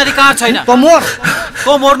तेरो जिउने अधिकार छैन तँ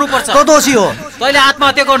मर्नु पर्छ तँ दोषी हो तैँले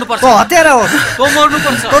आत्महत्या गर्नुपर्छ तँ हत्यारा होस् तँ मर्नु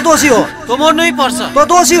पर्छ तँ दोषी हो तँ मर्नै पर्छ तँ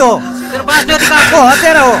दोषी हो तेरो बाँच्ने अधिकार तँ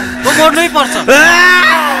हत्यारा हो तँ मर्नै पर्छ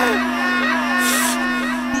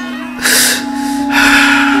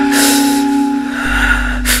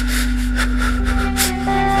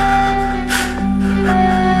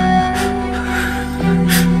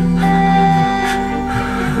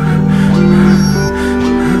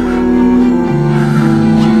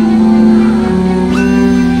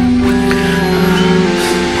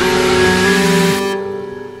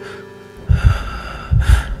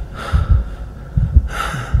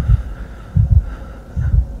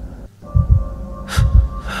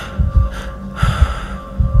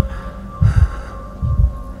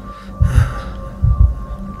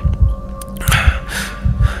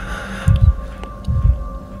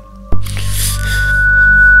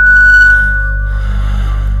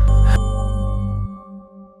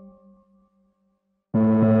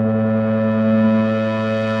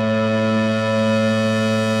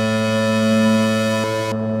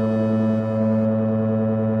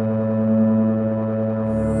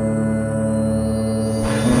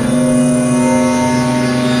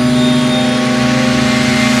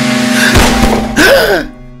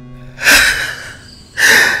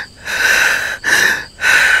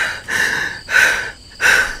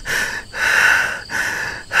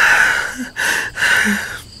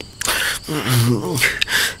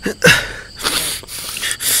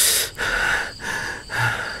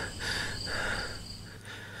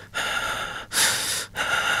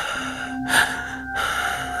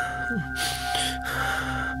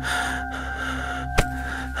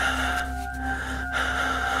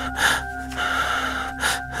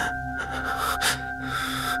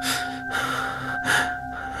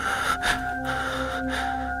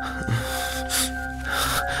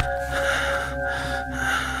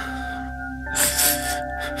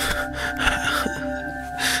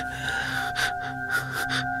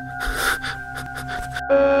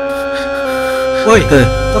ओइ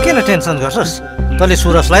तँ किन टेन्सन गर्छस्? तँले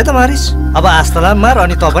सुरजलाई त मारिस्, अब आस्थालाई मार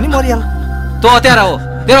अनि तँ पनि मरिहाल। तँ हत्यारा हो,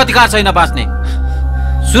 तेरो अधिकार छैन बाँच्ने।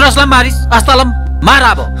 सुरजलाई मारिस्, आस्थालाई मार।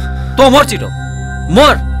 अब तँ मोर छिटो,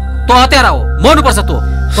 मोर। तँ हत्यारा हो, मर्नुपर्छ।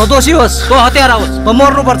 तँ दोषी होस्, तँ हत्यारा होस्, तँ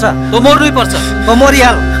मर्नुपर्छ। तँ मर्नै पर्छ। तँ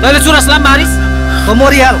मरिहाल। तैँले सुरजलाई मारिस्, तँ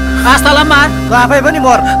मरिहाल। आस्थालाई मार, तँ आफै पनि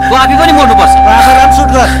मर। तँ आफै पनि मर्नुपर्छ। तँ आफैलाई सुट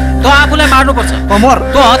गर। तँ आफूलाई मार्नुपर्छ। तँ मर।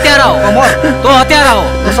 तँ हत्यारा हो, तँ मर। तँ हत्यारा हो।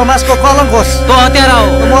 तँ समाजको कलङ्क होस्। तँ हत्यारा हो,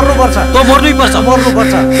 तँ मर्नुपर्छ। तँ मर्नै पर्छ।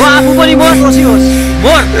 मर्नुपर्छ। तँ आफू पनि मर। दोषी होस्,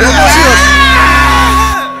 मर। दोषी होस्।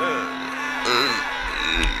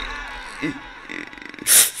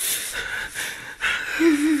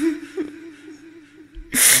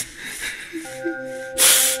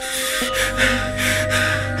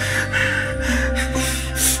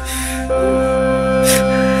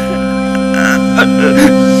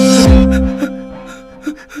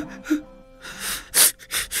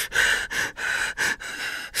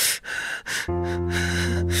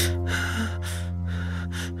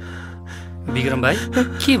 विक्रम भाइ,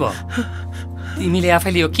 के भयो? तिमीले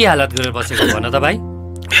आफैले यो के हालत गरेर बसेको भन त भाइ?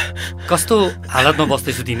 कस्तो हालतमा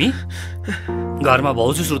बस्दैछौ तिमी? घरमा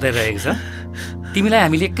भाउजू सुताइरहेको छ। तिमीलाई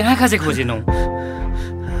हामीले कहाँ कहाँ चाहिँ खोजेनौ?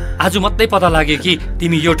 आज मात्रै पत्ता लाग्यो कि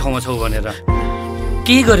तिमी यो ठाउँमा छौ भनेर।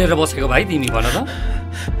 के गरेर बसेको भाइ तिमी भन त?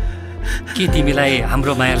 के तिमीलाई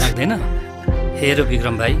हाम्रो माया लाग्दैन? हेर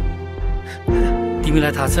विक्रम भाइ,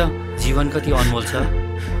 तिमीलाई थाहा छ जीवन कति अनमोल छ,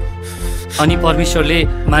 अनि परमेश्वरले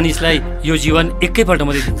मानिसलाई यो जीवन एकैपल्ट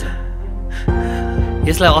मात्रै दिन्छ।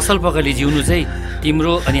 यसलाई असल प्रकारले जिउनु चाहिँ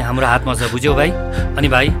तिम्रो अनि हाम्रो हातमा छ, बुझ्यौ भाइ? अनि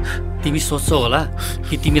भाइ, तिमी सोच्छौ होला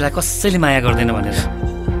कि तिमीलाई कसैले माया गर्दैन भनेर,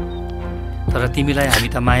 तर तिमीलाई हामी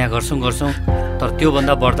त माया गर्छौँ, तर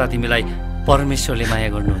त्योभन्दा बढ्ता तिमीलाई परमेश्वरले माया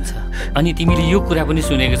गर्नुहुन्छ। अनि तिमीले यो कुरा पनि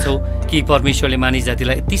सुनेको छौ कि परमेश्वरले मानिस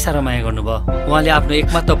जातिलाई यति साह्रो माया गर्नुभयो, उहाँले आफ्नो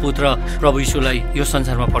एकमात्र पुत्र प्रभु यीशुलाई यो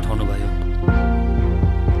संसारमा पठाउनु भयो।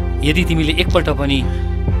 यदि तिमीले एकपल्ट पनि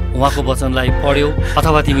उहाँको वचनलाई पढ्यौ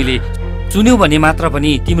अथवा तिमीले सुन्यौ भने मात्र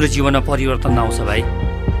पनि तिम्रो जीवनमा परिवर्तन आउँछ भाइ।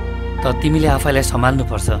 तर तिमीले आफैलाई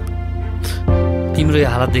सम्हाल्नुपर्छ। तिम्रो यो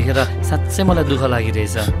हालत देखेर साँच्चै मलाई दुःख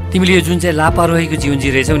लागिरहेछ। तिमीले यो जुन चाहिँ लापरवाहीको जीवन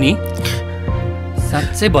जिरहेछौ नि,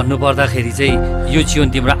 साँच्चै भन्नुपर्दाखेरि चाहिँ यो जीवन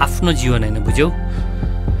तिम्रो आफ्नो जीवन होइन, बुझ्यौ?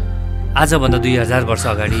 आजभन्दा 2000 वर्ष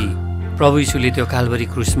अगाडि प्रभु यीशुले त्यो काल्भरी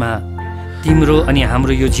क्रुसमा तिम्रो अनि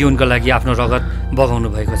हाम्रो यो जीवनको लागि आफ्नो रगत बगाउनु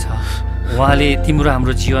भएको छ। उहाँले तिम्रो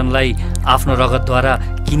हाम्रो जीवनलाई आफ्नो रगतद्वारा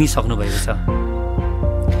किनिसक्नु भएको छ।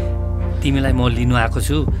 तिमीलाई म लिनु आएको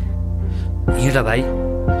छु, हिँड भाइ,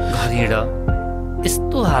 घर हिँड।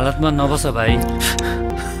 यस्तो हालतमा नबस भाइ,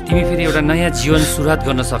 तिमी फेरि एउटा नयाँ जीवन सुरुवात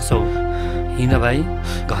गर्न सक्छौ। हिँड भाइ,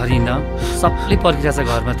 घर हिँड। सबले पर्खिरहेछ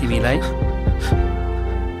घरमा तिमीलाई।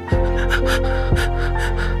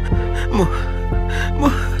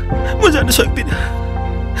 म जान सक्दिनँ।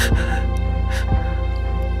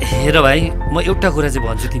 हेर भाइ, म एउटा कुरा चाहिँ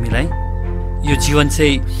भन्छु तिमीलाई, यो जीवन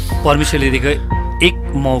चाहिँ परमेश्वरले दिएको एक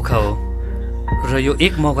मौका हो र यो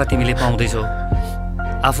एक मौका तिमीले पाउँदैछौ।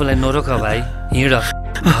 आफूलाई नरोक भाइ, हिँड,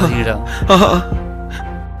 हिँड।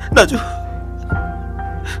 दाजु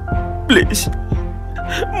प्लिज,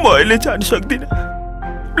 म अहिले जान सक्दिनँ,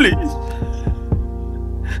 प्लिज।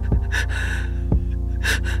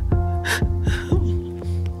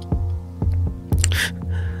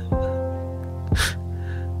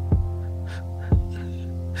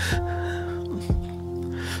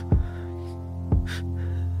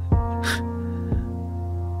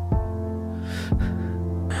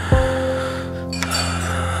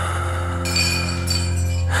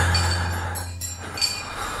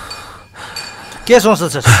 के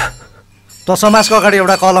सोच्दछस्? तँ समाजको अगाडि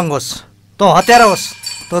एउटा कलङ्क होस्, तँ हत्यारा होस्,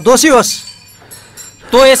 तँ दोषी होस्।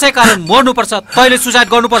 तँ यसै कारण मर्नुपर्छ। तैँले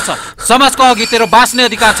सुसाइड गर्नुपर्छ। समाजको अघि तेरो बाँच्ने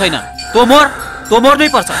अधिकार छैन। तँ मर, तँ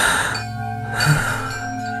मर्नै पर्छ।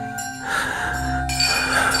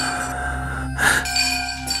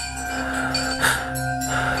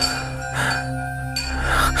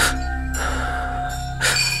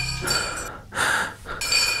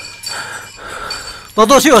 तँ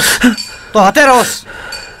दोषी होस्, तँ हत्यारा होस्,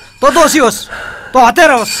 तँ दोषी होस्, तँ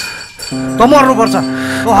हत्यारा होस्, तँ मर्नुपर्छ।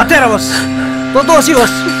 तँ हत्यारा होस्, तँ दोषी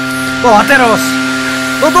होस्, तँ हत्यारा होस्,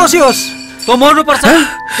 तँ दोषी होस्, तँ मर्नुपर्छ।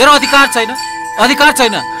 तेरो अधिकार छैन, अधिकार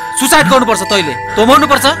छैन। सुसाइड गर्नुपर्छ तैँले। तँ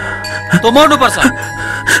मर्नुपर्छ, तँ मर्नुपर्छ,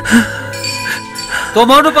 तँ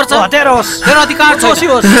मर्नुपर्छ। हत्यारा होस्, तेरो अधिकार छैन, दोषी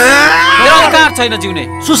होस्, तेरो अधिकार छैन जिउने।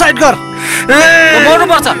 सुसाइड गर, तँ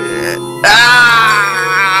मर्नुपर्छ।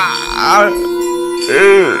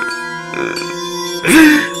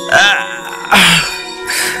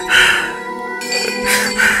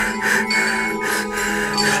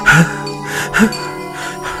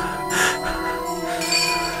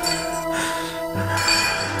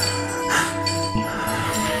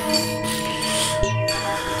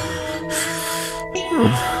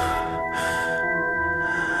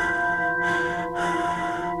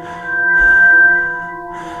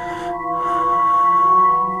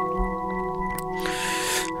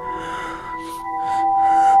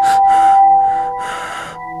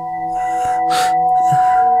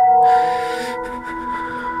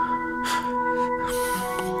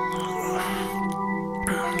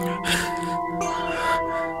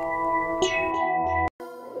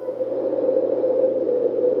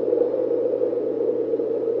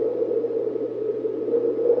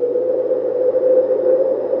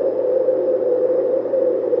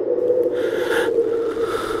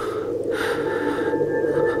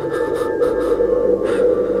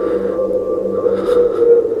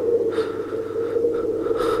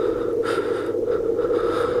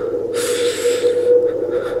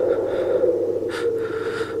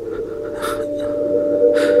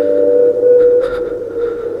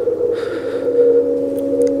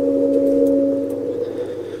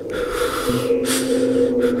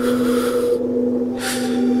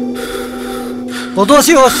 तो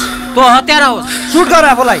दोषी होस्, तो हत्यारा होस्। सुट गर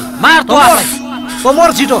आफूलाई, मार तो आफूलाई। तो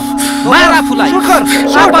मर छिटो, मार आफूलाई। सुट कर,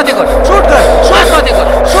 आत्महत्या गर। सुट कर, आत्महत्या गर।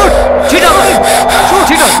 सुट, छिटो गर। सुट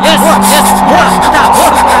छिटो। यस, यस,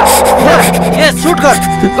 यस, सुट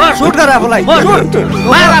कर आफूलाई। सुट,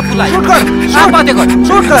 मार आफूलाई। सुट कर, आत्महत्या गर।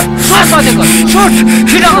 सुट कर, आत्महत्या गर। सुट,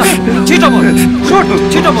 छिटो गर। छिटो मर। सुट,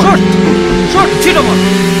 छिटो मर। सुट, छिटो मर।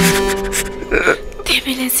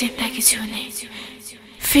 तिमीले जिन्दगी जिउने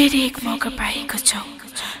फेरि एक मौका पाएको छौ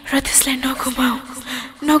र त्यसलाई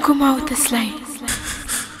नगुमाऊ त्यसलाई।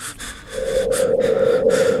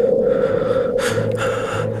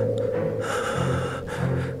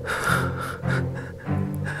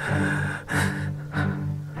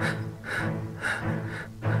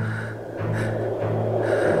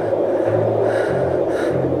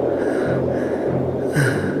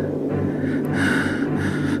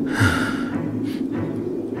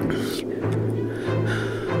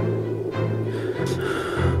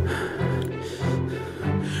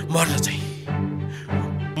 मर्न चाहिँ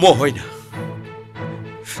म होइन,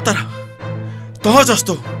 तर तँ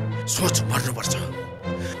जस्तो सोच मर्नुपर्छ,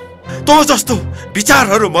 तँ जस्तो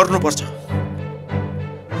विचारहरू मर्नुपर्छ।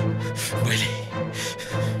 मैले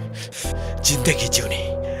जिन्दगी जिउने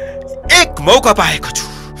एक मौका पाएको छु,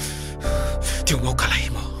 त्यो मौकालाई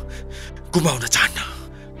म गुमाउन चाहन्न।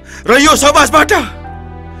 र यो समाजबाट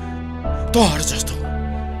तँहरू जस्तो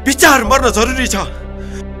विचार मर्न जरुरी छ,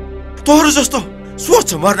 तँहरू जस्तो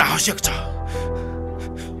सोच मर्न आवश्यक छ।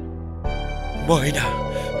 म होइन।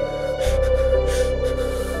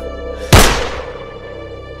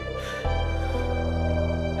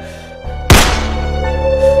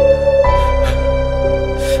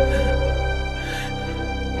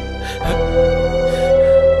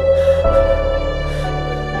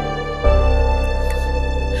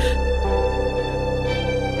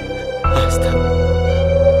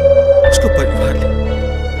 उसको परिवारले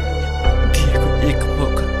दिएको एक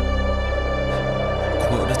मौका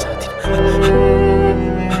गुमाउन चाहदिन।